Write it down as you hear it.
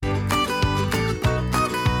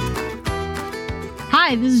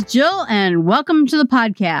Hi, this is Jill, and welcome to the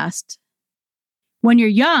podcast. When you're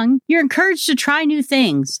young, you're encouraged to try new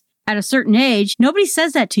things. At a certain age, nobody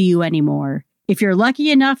says that to you anymore. If you're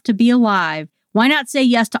lucky enough to be alive, why not say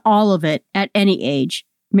yes to all of it at any age?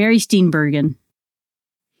 Mary Steenburgen.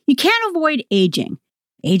 You can't avoid aging.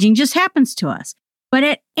 Aging just happens to us. But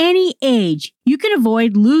at any age, you can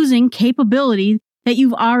avoid losing capability that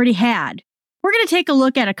you've already had. We're going to take a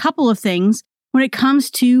look at a couple of things when it comes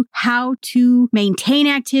to how to maintain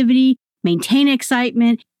activity, maintain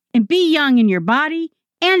excitement, and be young in your body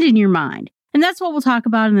and in your mind. And that's what we'll talk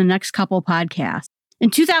about in the next couple podcasts. In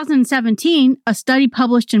 2017, a study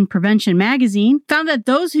published in Prevention magazine found that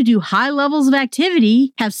those who do high levels of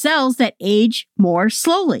activity have cells that age more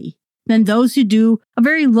slowly than those who do a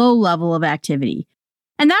very low level of activity.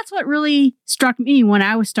 And that's what really struck me when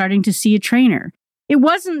I was starting to see a trainer. It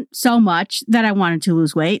wasn't so much that I wanted to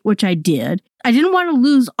lose weight, which I did. I didn't want to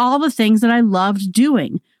lose all the things that I loved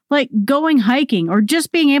doing, like going hiking or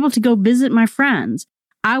just being able to go visit my friends.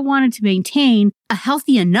 I wanted to maintain a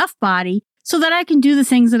healthy enough body so that I can do the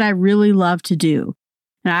things that I really love to do.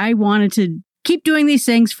 And I wanted to keep doing these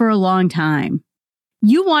things for a long time.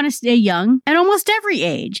 You want to stay young at almost every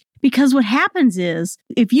age, because what happens is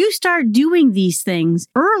if you start doing these things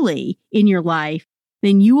early in your life,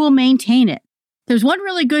 then you will maintain it. There's one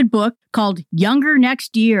really good book called Younger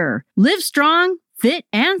Next Year, Live Strong, Fit,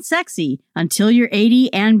 and Sexy Until You're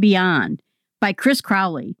 80 and Beyond by Chris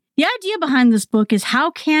Crowley. The idea behind this book is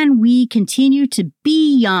how can we continue to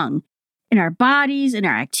be young in our bodies, in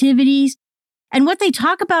our activities. And what they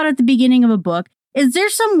talk about at the beginning of a book is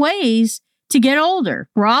there's some ways to get older.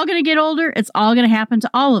 We're all going to get older. It's all going to happen to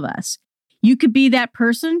all of us. You could be that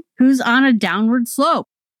person who's on a downward slope.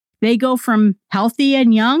 They go from healthy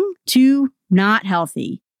and young to not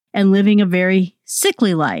healthy and living a very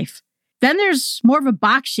sickly life. Then there's more of a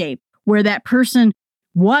box shape where that person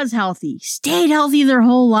was healthy, stayed healthy their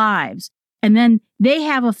whole lives, and then they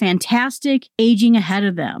have a fantastic aging ahead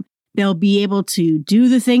of them. They'll be able to do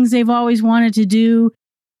the things they've always wanted to do.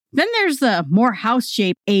 Then there's the more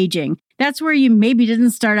house-shaped aging. That's where you maybe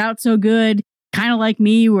didn't start out so good, kind of like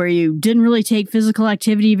me, where you didn't really take physical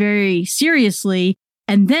activity very seriously,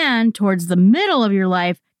 and then towards the middle of your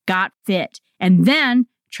life, got fit, and then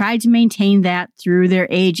tried to maintain that through their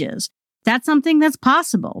ages. That's something that's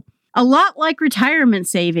possible. A lot like retirement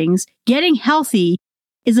savings, getting healthy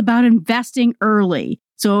is about investing early.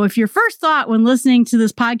 So if your first thought when listening to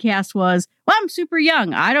this podcast was, well, I'm super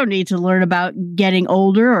young, I don't need to learn about getting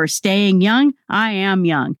older or staying young, I am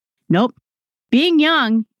young. Nope. Being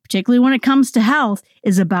young, particularly when it comes to health,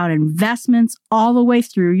 is about investments all the way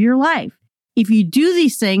through your life. If you do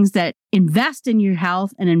these things that invest in your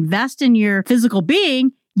health and invest in your physical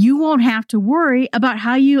being, you won't have to worry about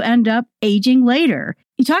how you end up aging later.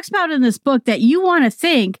 He talks about in this book that you want to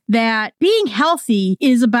think that being healthy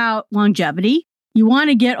is about longevity. You want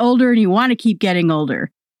to get older and you want to keep getting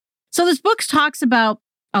older. So this book talks about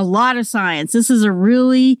a lot of science. This is a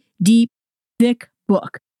really deep, thick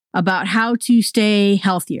book about how to stay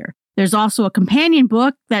healthier. There's also a companion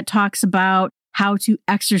book that talks about how to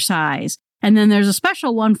exercise. And then there's a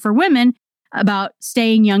special one for women about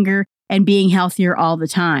staying younger and being healthier all the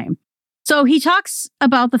time. So he talks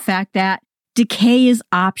about the fact that decay is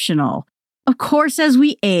optional. Of course, as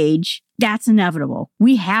we age, that's inevitable.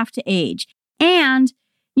 We have to age. And,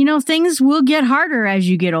 things will get harder as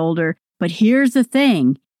you get older. But here's the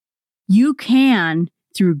thing. You can,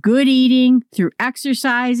 through good eating, through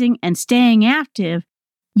exercising, and staying active,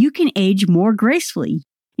 you can age more gracefully.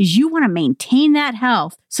 Is you want to maintain that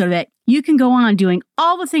health so that you can go on doing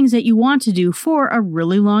all the things that you want to do for a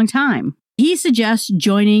really long time. He suggests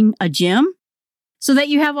joining a gym so that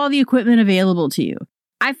you have all the equipment available to you.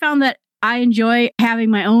 I found that I enjoy having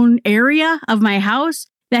my own area of my house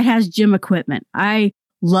that has gym equipment. I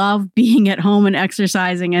love being at home and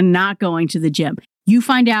exercising and not going to the gym. You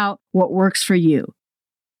find out what works for you.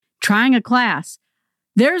 Trying a class.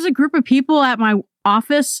 There's a group of people at my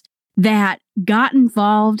office that got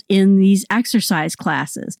involved in these exercise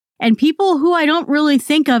classes. And people who I don't really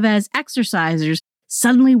think of as exercisers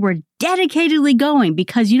suddenly were dedicatedly going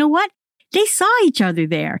because you know what? They saw each other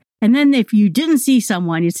there. And then if you didn't see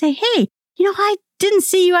someone, you'd say, hey, I didn't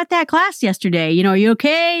see you at that class yesterday. Are you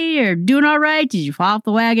okay? Or doing all right? Did you fall off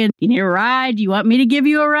the wagon? You need a ride? Do you want me to give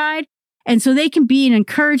you a ride? And so they can be an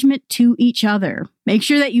encouragement to each other. Make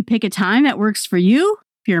sure that you pick a time that works for you.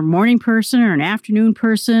 If you're a morning person or an afternoon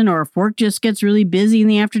person, or if work just gets really busy in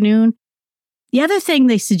the afternoon. The other thing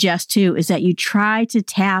they suggest too is that you try to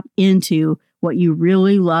tap into what you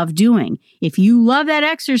really love doing. If you love that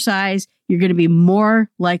exercise, you're going to be more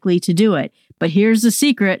likely to do it. But here's the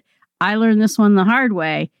secret. I learned this one the hard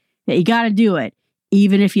way, that you got to do it,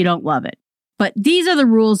 even if you don't love it. But these are the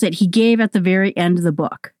rules that he gave at the very end of the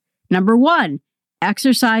book. Number 1,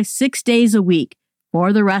 exercise 6 days a week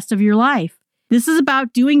for the rest of your life. This is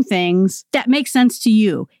about doing things that make sense to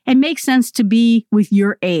you and make sense to be with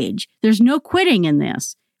your age. There's no quitting in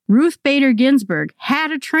this. Ruth Bader Ginsburg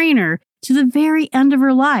had a trainer to the very end of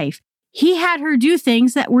her life. He had her do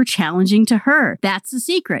things that were challenging to her. That's the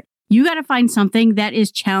secret. You got to find something that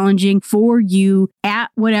is challenging for you at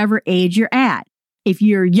whatever age you're at. If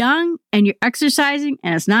you're young and you're exercising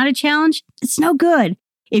and it's not a challenge, it's no good.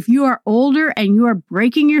 If you are older and you are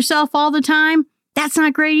breaking yourself all the time, that's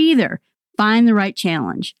not great either. Find the right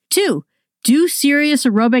challenge. 2, do serious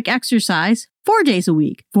aerobic exercise 4 days a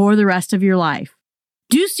week for the rest of your life.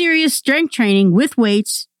 Do serious strength training with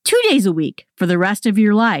weights 2 days a week for the rest of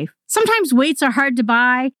your life. Sometimes weights are hard to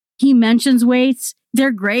buy. He mentions weights.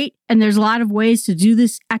 They're great, and there's a lot of ways to do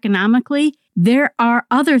this economically. There are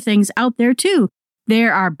other things out there too.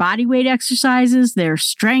 There are body weight exercises. There are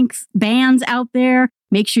strength bands out there.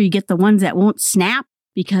 Make sure you get the ones that won't snap,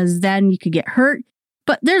 because then you could get hurt.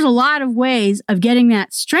 But there's a lot of ways of getting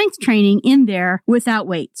that strength training in there without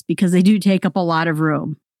weights, because they do take up a lot of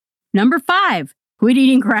room. Number 5, quit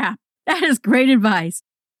eating crap. That is great advice.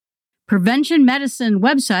 Prevention Medicine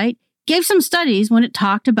website gave some studies when it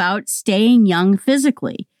talked about staying young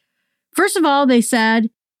physically. First of all, they said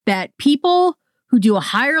that people who do a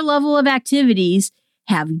higher level of activities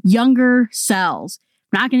have younger cells.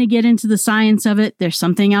 I'm not going to get into the science of it. There's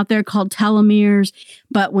something out there called telomeres.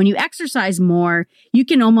 But when you exercise more, you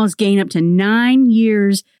can almost gain up to 9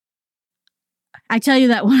 years. I tell you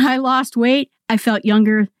that when I lost weight, I felt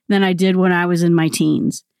younger than I did when I was in my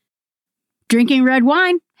teens. Drinking red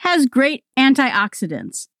wine has great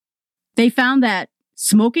antioxidants. They found that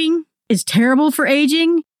smoking is terrible for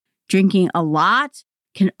aging. Drinking a lot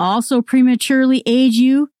can also prematurely age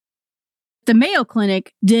you. The Mayo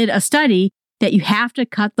Clinic did a study that you have to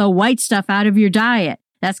cut the white stuff out of your diet.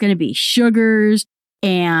 That's going to be sugars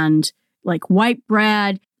and like white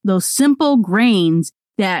bread, those simple grains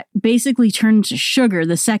that basically turn into sugar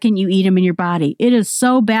the second you eat them in your body. It is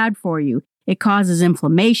so bad for you. It causes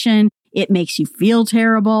inflammation. It makes you feel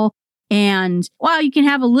terrible. And while you can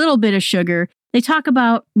have a little bit of sugar, they talk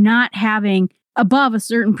about not having above a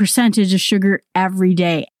certain percentage of sugar every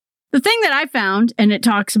day. The thing that I found, and it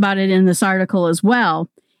talks about it in this article as well,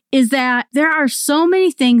 is that there are so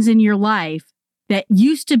many things in your life that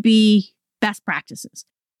used to be best practices.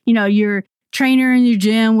 You know, your trainer in your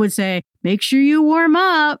gym would say, make sure you warm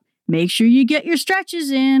up, make sure you get your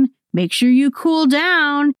stretches in, make sure you cool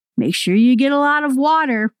down, make sure you get a lot of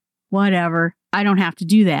water, whatever. I don't have to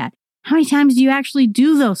do that. How many times do you actually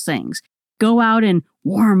do those things? Go out and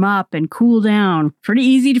warm up and cool down. Pretty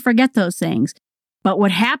easy to forget those things. But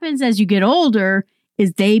what happens as you get older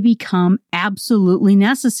is they become absolutely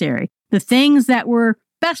necessary. The things that were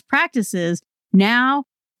best practices now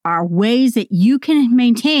are ways that you can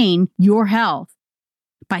maintain your health.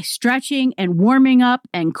 By stretching and warming up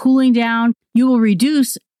and cooling down, you will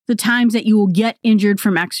reduce the times that you will get injured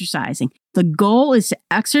from exercising. The goal is to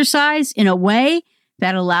exercise in a way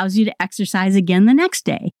that allows you to exercise again the next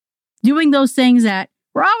day. Doing those things that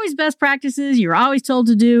were always best practices, you're always told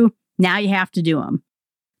to do, now you have to do them.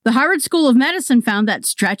 The Harvard School of Medicine found that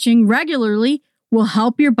stretching regularly will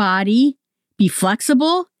help your body be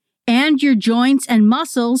flexible and your joints and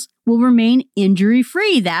muscles will remain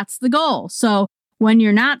injury-free. That's the goal. So when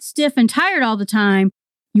you're not stiff and tired all the time,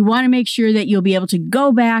 you want to make sure that you'll be able to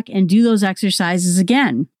go back and do those exercises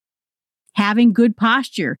again. Having good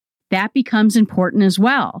posture, that becomes important as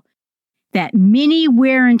well. That mini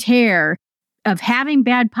wear and tear of having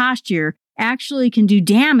bad posture actually can do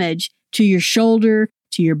damage to your shoulder,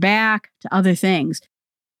 to your back, to other things.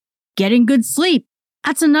 Getting good sleep,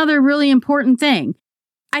 that's another really important thing.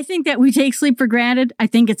 I think that we take sleep for granted. I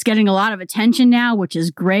think it's getting a lot of attention now, which is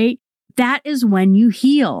great. That is when you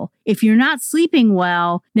heal. If you're not sleeping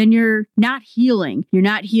well, then you're not healing. You're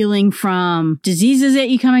not healing from diseases that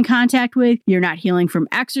you come in contact with. You're not healing from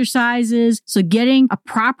exercises. So getting a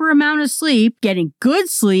proper amount of sleep, getting good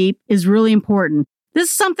sleep is really important. This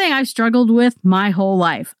is something I've struggled with my whole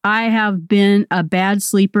life. I have been a bad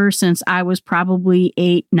sleeper since I was probably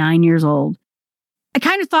 8, 9 years old. I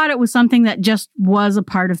kind of thought it was something that just was a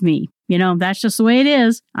part of me. You know, that's just the way it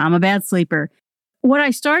is. I'm a bad sleeper. What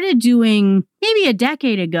I started doing maybe a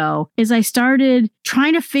decade ago is I started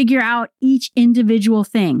trying to figure out each individual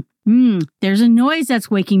thing. There's a noise that's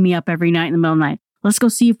waking me up every night in the middle of the night. Let's go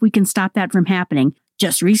see if we can stop that from happening.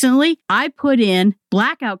 Just recently, I put in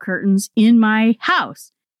blackout curtains in my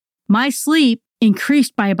house. My sleep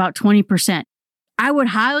increased by about 20%. I would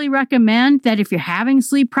highly recommend that if you're having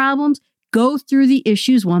sleep problems, go through the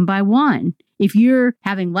issues one by one. If you're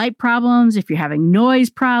having light problems, if you're having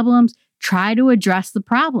noise problems, try to address the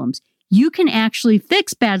problems. You can actually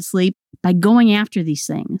fix bad sleep by going after these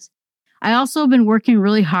things. I also have been working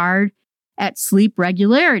really hard at sleep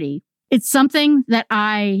regularity. It's something that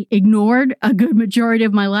I ignored a good majority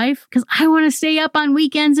of my life because I want to stay up on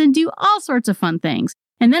weekends and do all sorts of fun things.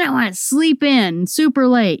 And then I want to sleep in super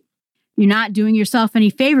late. You're not doing yourself any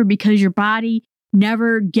favor because your body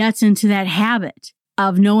never gets into that habit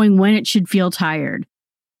of knowing when it should feel tired.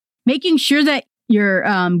 Making sure that your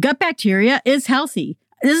gut bacteria is healthy.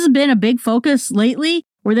 This has been a big focus lately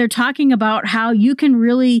where they're talking about how you can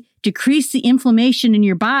really decrease the inflammation in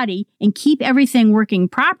your body and keep everything working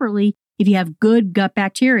properly if you have good gut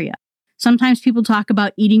bacteria. Sometimes people talk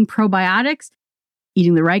about eating probiotics,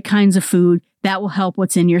 eating the right kinds of food that will help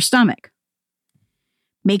what's in your stomach.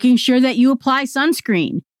 Making sure that you apply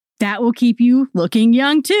sunscreen. That will keep you looking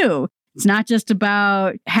young too. It's not just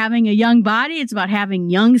about having a young body, it's about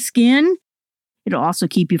having young skin. It'll also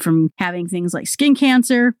keep you from having things like skin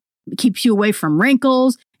cancer. It keeps you away from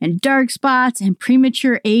wrinkles and dark spots and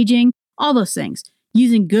premature aging, all those things.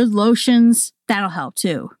 Using good lotions, that'll help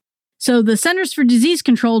too. So the Centers for Disease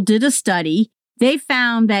Control did a study. They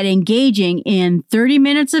found that engaging in 30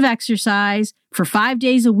 minutes of exercise for 5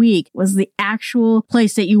 days a week was the actual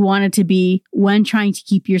place that you wanted to be when trying to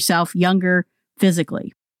keep yourself younger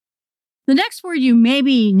physically. The next word you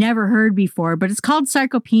maybe never heard before, but it's called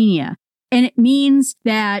sarcopenia. And it means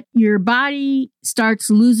that your body starts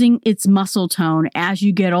losing its muscle tone as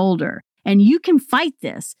you get older. And you can fight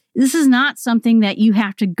this. This is not something that you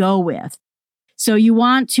have to go with. So you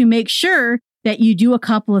want to make sure that you do a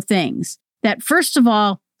couple of things. That first of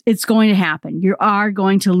all, it's going to happen. You are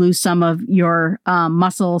going to lose some of your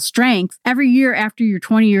muscle strength every year after you're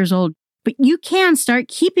 20 years old. But you can start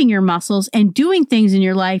keeping your muscles and doing things in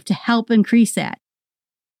your life to help increase that.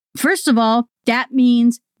 First of all, that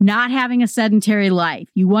means not having a sedentary life.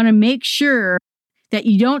 You want to make sure that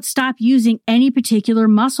you don't stop using any particular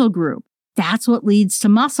muscle group. That's what leads to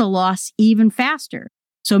muscle loss even faster.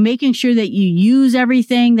 So making sure that you use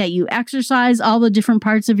everything, that you exercise all the different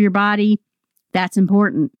parts of your body, that's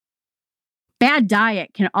important. Bad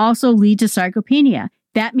diet can also lead to sarcopenia.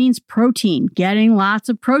 That means protein. Getting lots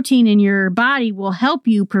of protein in your body will help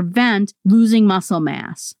you prevent losing muscle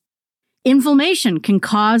mass. Inflammation can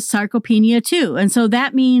cause sarcopenia too. And so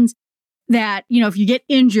that means that, if you get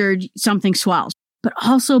injured, something swells. But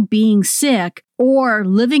also being sick or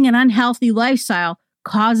living an unhealthy lifestyle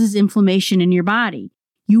causes inflammation in your body.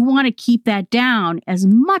 You want to keep that down as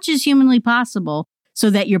much as humanly possible so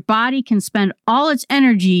that your body can spend all its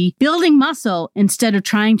energy building muscle instead of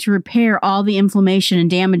trying to repair all the inflammation and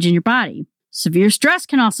damage in your body. Severe stress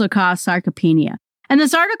can also cause sarcopenia. And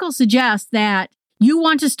this article suggests that you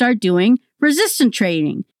want to start doing resistance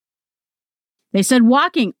training. They said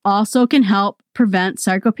walking also can help prevent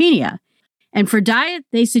sarcopenia. And for diet,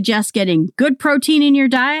 they suggest getting good protein in your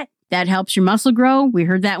diet. That helps your muscle grow. We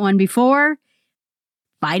heard that one before.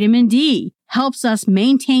 Vitamin D helps us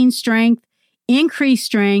maintain strength, increase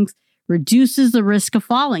strength, reduces the risk of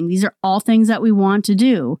falling. These are all things that we want to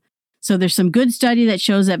do. So there's some good study that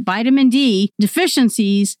shows that vitamin D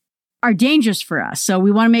deficiencies are dangerous for us. So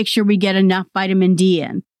we want to make sure we get enough vitamin D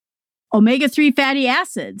in. Omega-3 fatty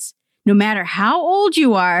acids. No matter how old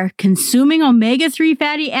you are, consuming omega-3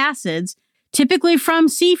 fatty acids, typically from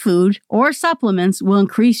seafood or supplements, will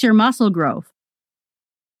increase your muscle growth.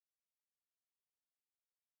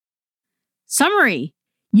 Summary.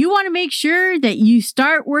 You want to make sure that you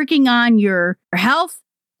start working on your health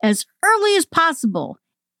as early as possible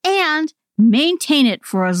and maintain it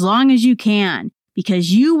for as long as you can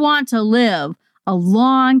because you want to live a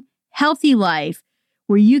long, healthy life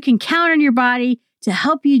where you can count on your body to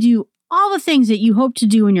help you do all the things that you hope to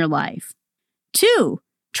do in your life. 2,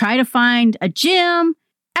 try to find a gym,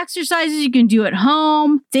 exercises you can do at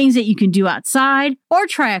home, things that you can do outside, or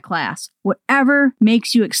try a class, whatever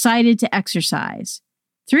makes you excited to exercise.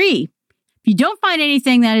 3, if you don't find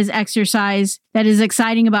anything that is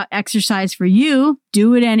exciting about exercise for you,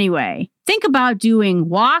 do it anyway. Think about doing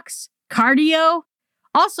walks, cardio.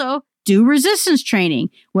 Also, do resistance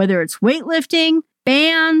training, whether it's weightlifting,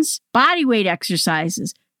 bands, body weight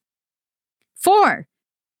exercises. 4,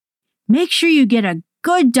 make sure you get a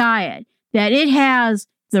good diet, that it has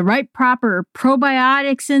the right proper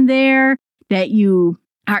probiotics in there, that you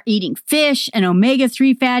are eating fish and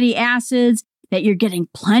omega-3 fatty acids, that you're getting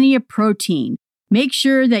plenty of protein. Make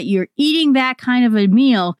sure that you're eating that kind of a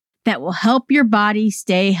meal that will help your body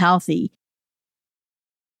stay healthy.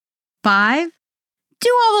 5,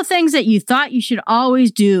 Do all the things that you thought you should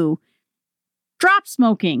always do. Drop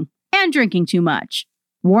smoking and drinking too much.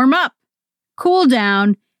 Warm up, cool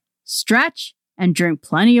down, stretch, and drink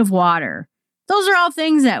plenty of water. Those are all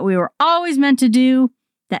things that we were always meant to do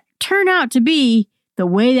that turn out to be the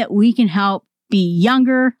way that we can help be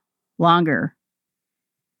younger longer.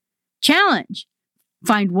 Challenge.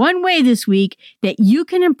 Find one way this week that you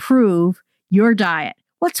can improve your diet.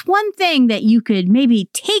 What's one thing that you could maybe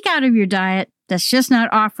take out of your diet that's just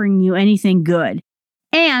not offering you anything good,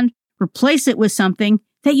 and replace it with something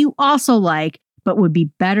that you also like but would be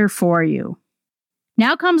better for you?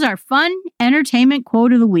 Now comes our fun entertainment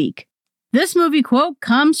quote of the week. This movie quote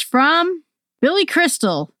comes from Billy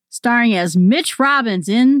Crystal, starring as Mitch Robbins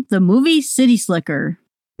in the movie City Slicker.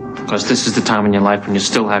 Because this is the time in your life when you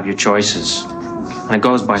still have your choices. And it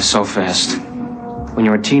goes by so fast. When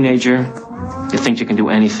you're a teenager, you think you can do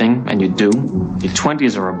anything, and you do. Your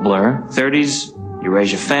 20s are a blur. 30s, you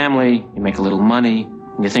raise your family, you make a little money,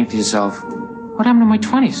 and you think to yourself, what happened to my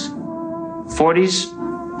 20s?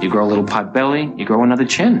 40s, you grow a little pot belly, you grow another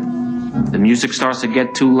chin. The music starts to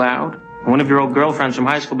get too loud. One of your old girlfriends from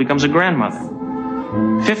high school becomes a grandmother.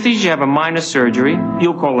 50s, you have a minor surgery.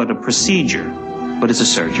 You'll call it a procedure, but it's a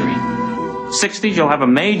surgery. 60s, you'll have a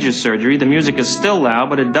major surgery. The music is still loud,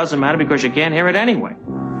 but it doesn't matter because you can't hear it anyway.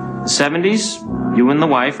 The 70s, you and the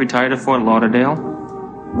wife retire to Fort Lauderdale.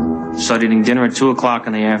 Start eating dinner at 2 o'clock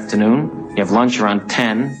in the afternoon. You have lunch around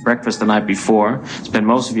 10, breakfast the night before. Spend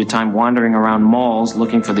most of your time wandering around malls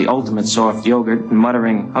looking for the ultimate soft yogurt and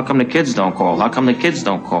muttering, how come the kids don't call? How come the kids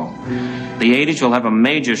don't call? The 80s, you'll have a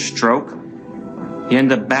major stroke. You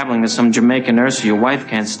end up babbling to some Jamaican nurse who your wife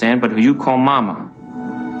can't stand, but who you call mama.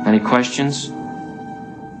 Any questions?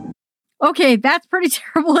 Okay, that's pretty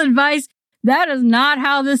terrible advice. That is not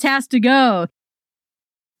how this has to go.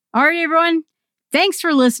 All right, everyone. Thanks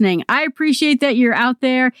for listening. I appreciate that you're out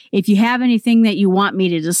there. If you have anything that you want me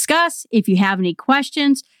to discuss, if you have any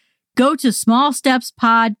questions, go to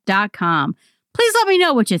smallstepspod.com. Please let me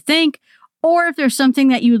know what you think, or if there's something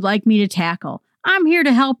that you would like me to tackle. I'm here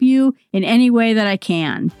to help you in any way that I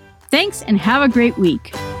can. Thanks, and have a great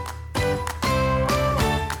week.